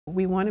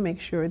We want to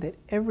make sure that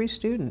every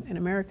student in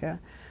America,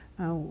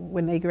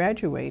 when they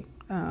graduate,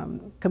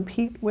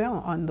 compete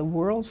well on the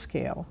world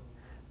scale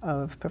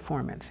of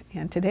performance.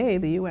 And today,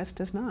 the U.S.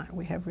 does not.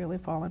 We have really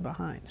fallen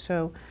behind.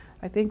 So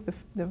I think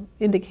the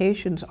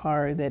indications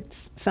are that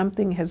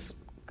something has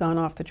gone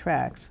off the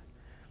tracks,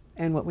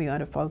 and what we ought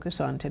to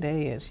focus on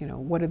today is,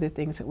 what are the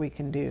things that we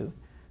can do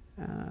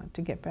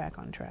to get back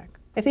on track.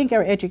 I think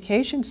our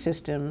education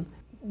system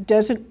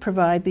doesn't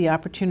provide the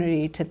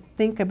opportunity to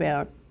think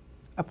about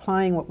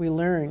applying what we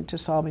learn to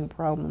solving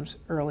problems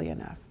early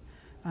enough.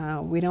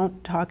 We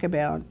don't talk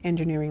about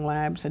engineering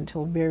labs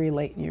until very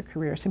late in your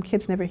career. Some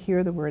kids never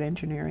hear the word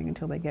engineering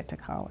until they get to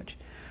college.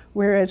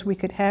 Whereas we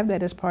could have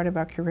that as part of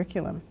our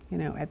curriculum,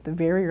 at the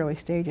very early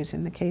stages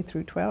in the K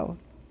through 12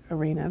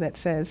 arena that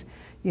says,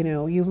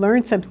 you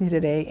learned something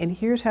today and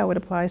here's how it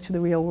applies to the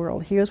real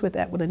world. Here's what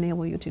that would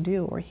enable you to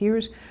do, or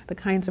here's the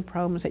kinds of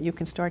problems that you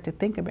can start to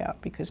think about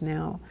because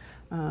now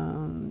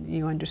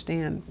you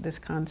understand this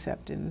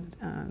concept in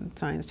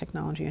science,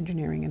 technology,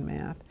 engineering, and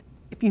math.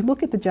 If you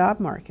look at the job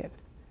market,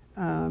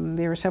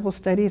 there are several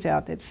studies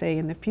out that say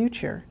in the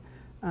future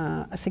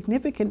a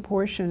significant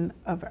portion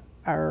of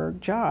our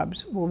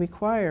jobs will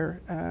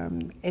require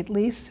at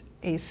least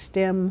a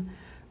STEM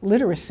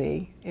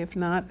literacy, if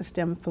not a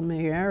STEM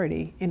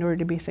familiarity, in order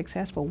to be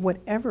successful,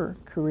 whatever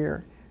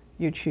career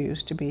you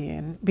choose to be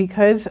in.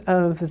 Because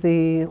of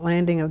the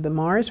landing of the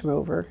Mars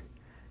rover,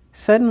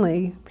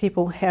 suddenly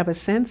people have a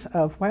sense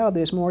of, wow,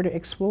 there's more to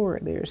explore.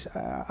 There's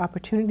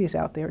opportunities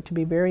out there to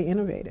be very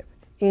innovative.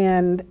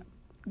 And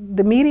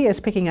the media is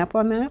picking up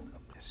on that.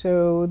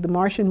 So the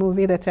Martian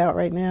movie that's out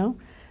right now,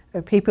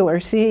 people are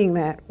seeing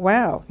that,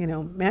 wow,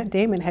 Matt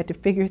Damon had to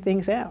figure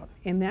things out.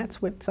 And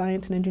that's what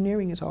science and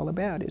engineering is all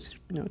about, is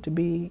to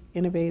be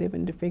innovative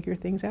and to figure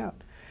things out.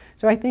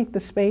 So I think the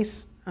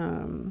space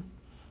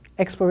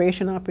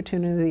exploration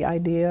opportunity, the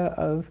idea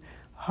of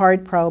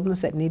hard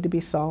problems that need to be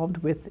solved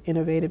with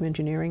innovative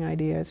engineering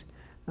ideas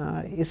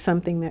is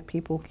something that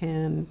people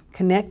can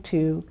connect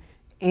to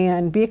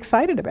and be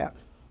excited about.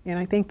 And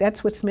I think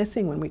that's what's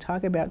missing when we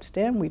talk about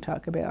STEM. We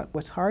talk about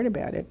what's hard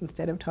about it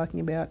instead of talking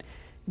about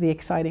the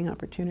exciting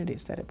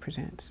opportunities that it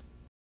presents.